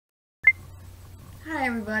Hi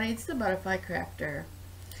everybody, it's the Butterfly Crafter.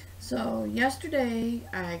 So yesterday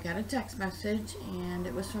I got a text message and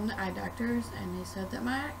it was from the eye doctors and they said that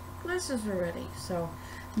my glasses were ready. So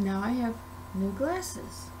now I have new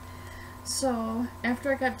glasses. So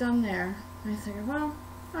after I got done there, I figured, well,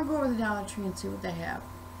 I'll go over to the Dollar Tree and see what they have.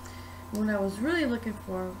 What I was really looking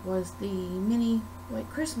for was the mini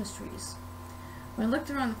white Christmas trees. When I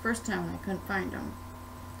looked around the first time and I couldn't find them.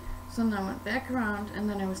 So then I went back around and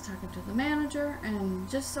then I was talking to the manager and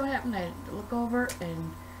just so happened I had to look over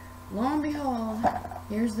and lo and behold,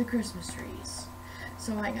 here's the Christmas trees.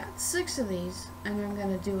 So I got 6 of these and I'm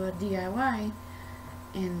going to do a DIY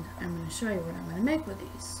and I'm going to show you what I'm going to make with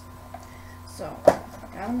these. So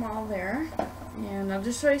I got them all there and I'll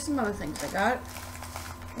just show you some other things I got.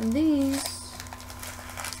 And these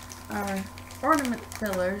are ornament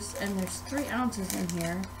fillers and there's 3 ounces in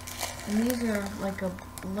here. And these are like a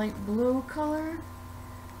light blue color,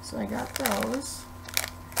 so I got those.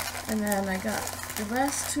 And then I got the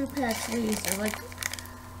last 2 packs of these are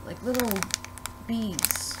like little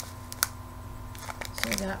beads. So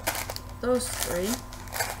I got those 3.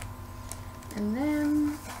 And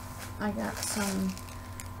then I got some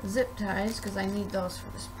zip ties because I need those for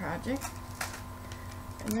this project.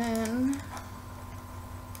 And then,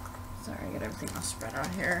 sorry, I got everything all spread out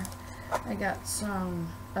here. I got some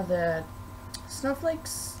of the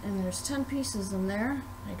snowflakes, and there's 10 pieces in there.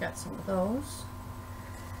 I got some of those.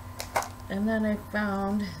 And then I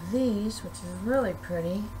found these, which is really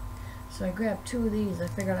pretty. So I grabbed 2 of these. I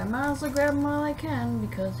figured I might as well grab them while I can,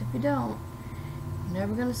 because if you don't, you're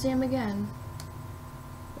never going to see them again.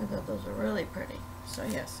 I thought those were really pretty. So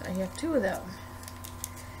yes, I have 2 of them.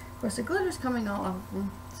 Of course, the glitter's coming all off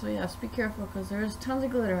them. So yes, be careful, because there is tons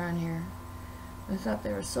of glitter on here. I thought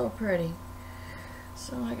they were so pretty.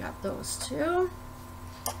 So I got those 2.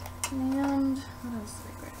 And what else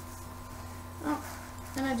did I grab? Oh,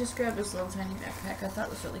 and I just grabbed this little tiny backpack I thought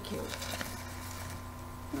was really cute.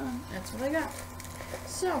 Well, that's what I got.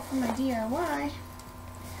 So for my DIY,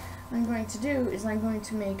 what I'm going to do is I'm going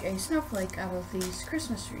to make a snowflake out of these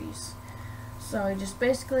Christmas trees. So I just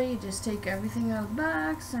basically take everything out of the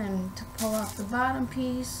box and to pull off the bottom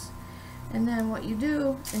piece. And then what you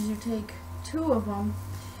do is you take 2 of them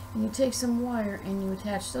and you take some wire and you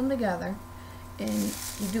attach them together and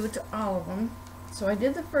you do it to all of them. So I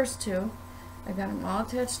did the first 2. I got them all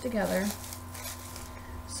attached together.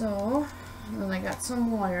 So then I got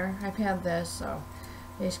some wire. I've had this, so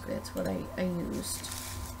basically that's what I used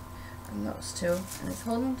on those 2, and it's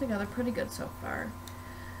holding them together pretty good so far.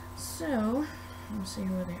 So let's see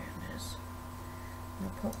where the end is. I'm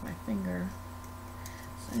gonna poke my finger.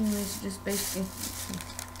 So anyways, just basically,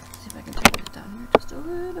 see if I can take this down here just a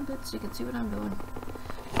little bit so you can see what I'm doing.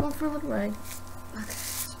 Going for a little ride. Okay,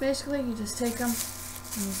 so basically you just take them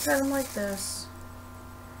and you cut them like this.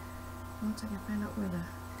 Once I can find out where the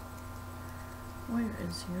wire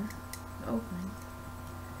is here, the opening.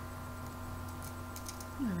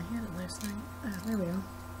 Oh, I had it last night. Ah, there we go.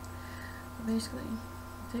 So basically, you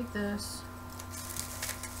take this,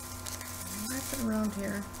 and wrap it around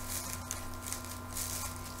here.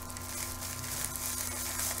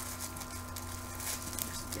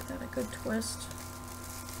 Just give that a good twist.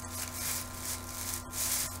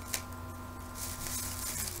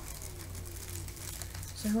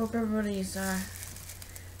 So I hope everybody's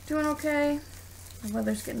doing okay. The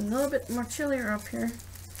weather's getting a little bit more chillier up here.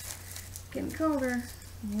 Getting colder.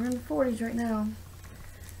 We're in the 40s right now.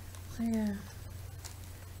 So yeah,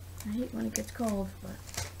 I hate when it gets cold, but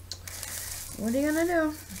what are you gonna do?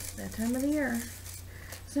 It's that time of the year.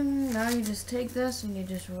 So now you just take this and you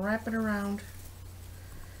just wrap it around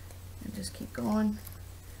and just keep going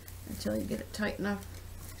until you get it tight enough,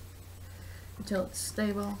 until it's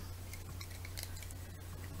stable.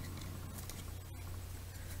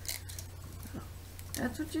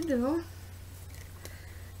 That's what you do,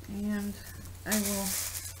 and I will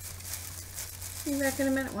be back in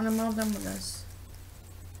a minute when I'm all done with this.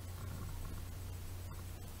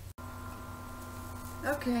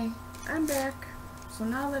 Okay, I'm back. So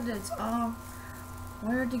now that it's all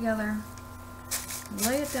wired together,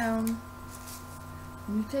 lay it down,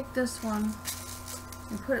 and you take this one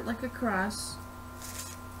and put it like a cross,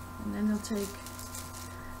 and then you'll take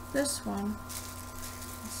this one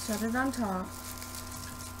and set it on top.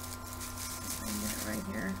 Get it right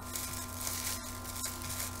here.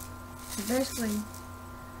 So basically,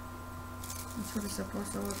 that's what it's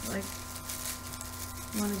supposed to look like.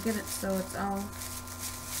 You want to get it so it's all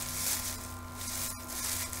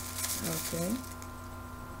okay.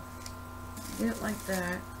 Get it like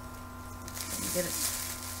that. And get it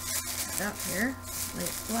up here, lay it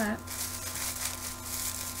flat.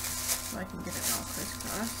 so I can get it all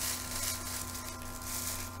crisscross.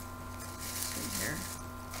 See here.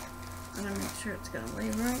 I'm going to make sure it's going to lay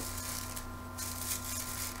right.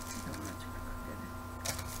 I don't want it to be crooked.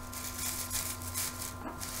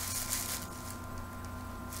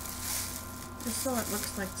 Just so it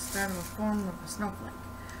looks like the start of a form of a snowflake.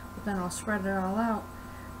 But then I'll spread it all out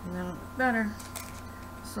and then it'll look better.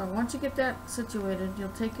 So once you get that situated, you'll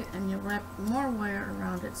take it and you'll wrap more wire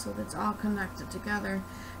around it so that it's all connected together,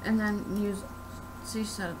 and then use, she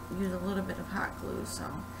said, use a little bit of hot glue. So,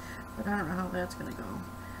 but I don't know how that's going to go.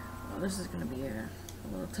 Well, this is going to be a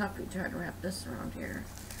little tough to try to wrap this around here.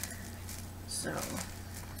 So,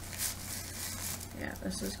 yeah,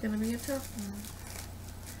 this is going to be a tough one.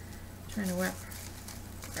 Trying to wrap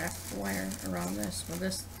wire around this with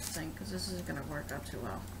this thing, because this isn't going to work out too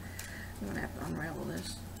well. I'm going to have to unravel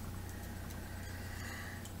this.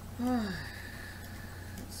 Let's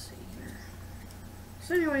see here.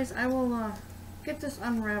 So anyways, I will get this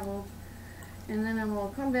unraveled, and then I will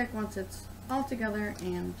come back once it's all together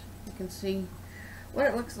and you can see what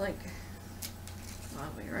it looks like.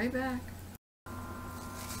 I'll be right back.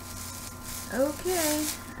 Okay,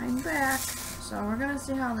 I'm back. So we're going to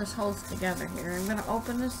see how this holds together here. I'm going to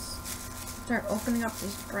open this, start opening up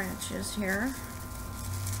these branches here.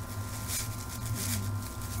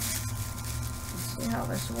 See how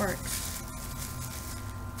this works.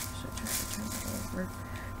 Should try to turn it over.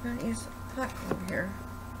 I'm gonna use a hot glue here.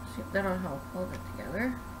 See if that'll help hold it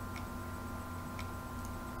together.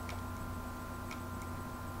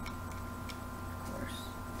 Of course.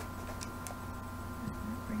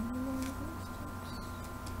 Bring along those steps.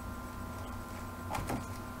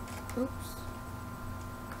 Oops.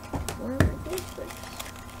 Where are my glue sticks?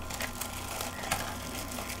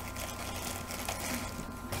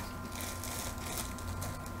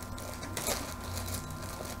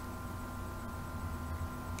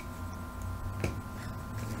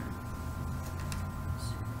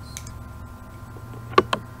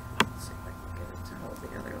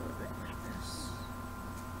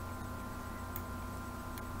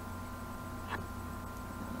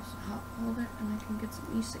 Hold it, and I can get some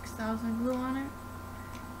E6000 glue on it.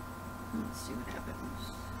 Let's see what happens.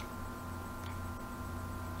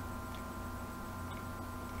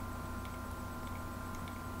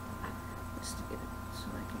 Just to get it so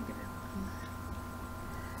I can get it.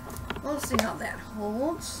 We'll see how that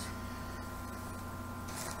holds.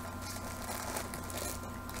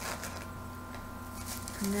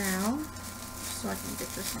 Now, so I can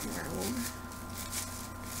get this unraveled.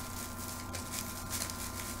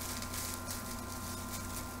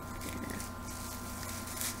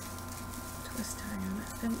 Twist tie on it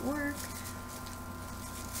didn't work.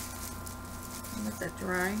 I'll let that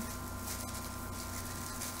dry.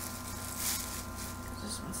 Because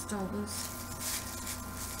this one's still loose.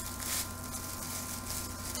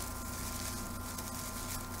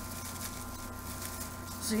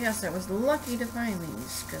 So yes, I was lucky to find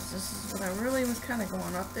these, because this is what I really was kind of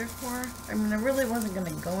going up there for. I mean, I really wasn't going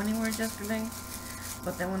to go anywhere yesterday,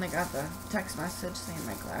 but then when I got the text message saying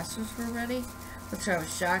my glasses were ready, which I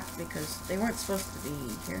was shocked because they weren't supposed to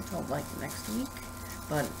be here until like next week,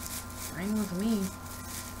 but fine with me.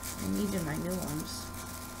 I needed my new ones.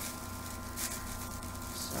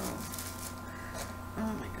 So,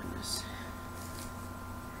 oh my goodness.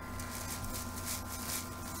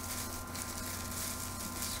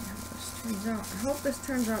 I hope this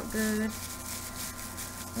turns out good.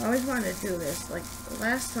 I always wanted to do this. Like the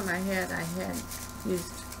last one I had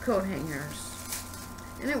used coat hangers,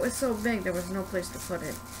 and it was so big there was no place to put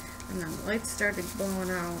it, and then the lights started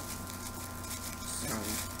blowing out. So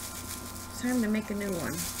it's time to make a new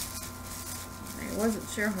one. I wasn't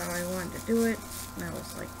sure how I wanted to do it, and I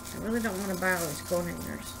was like, I really don't want to buy all these coat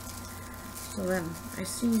hangers. So then I've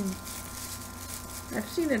seen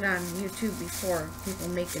it on YouTube before, people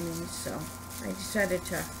making these, so I decided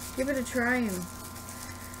to give it a try and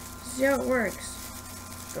see how it works.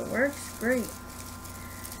 If it works, great.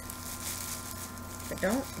 If it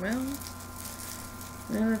don't, well,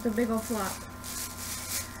 then it's a big old flop.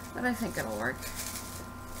 But I think it'll work.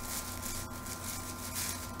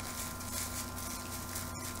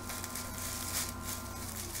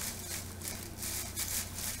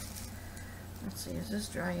 Let's see, is this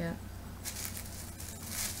dry yet?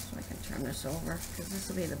 So I can turn this over, because this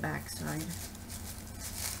will be the back side.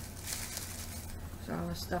 So all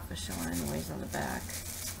the stuff is showing anyways on the back.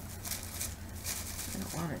 I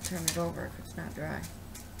don't want to turn it over if it's not dry.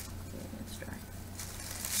 Okay, it's dry.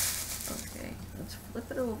 Okay, let's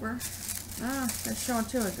flip it over. Ah, it's showing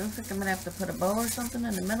too. It looks like I'm going to have to put a bow or something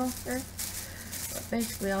in the middle here. But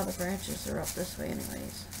basically all the branches are up this way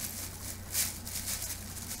anyways.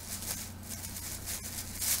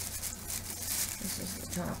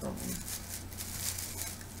 top of them.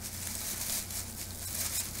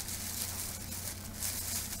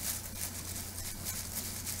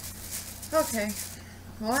 Okay,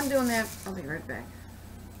 while I'm doing that, I'll be right back.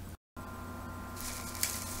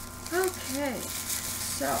 Okay,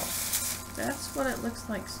 so that's what it looks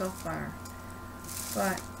like so far.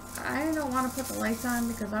 But I don't want to put the lights on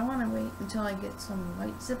because I want to wait until I get some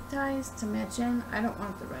white zip ties to match in. I don't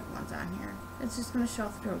want the red ones on here. It's just going to show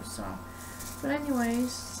through, so. But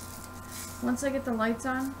anyways, once I get the lights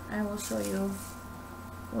on, I will show you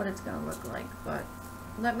what it's going to look like. But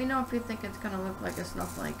let me know if you think it's going to look like a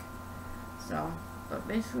snowflake. So, but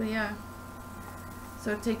basically, yeah.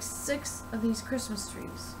 So it takes 6 of these Christmas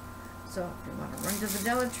trees. So if you want to run to the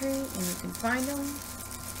Dollar Tree and you can find them,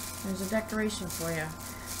 there's a decoration for you.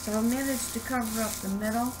 So I managed to cover up the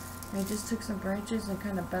middle. I just took some branches and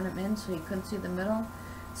kind of bent them in so you couldn't see the middle.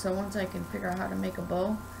 So once I can figure out how to make a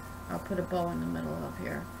bow, I'll put a bow in the middle of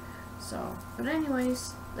here. So, but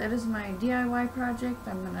anyways, that is my DIY project.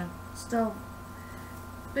 I'm going to still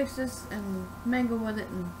fix this and mangle with it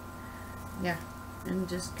and yeah, and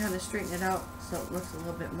just kind of straighten it out so it looks a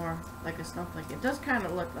little bit more like a snowflake. It does kind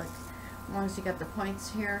of look like, as long as you got the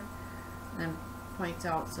points here and then points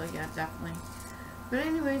out, so yeah, definitely. But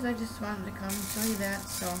anyways, I just wanted to come and show you that,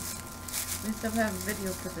 so I still have a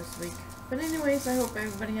video for this week. But anyways, I hope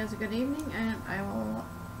everybody has a good evening, and I'll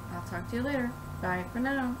talk to you later. Bye for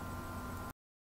now.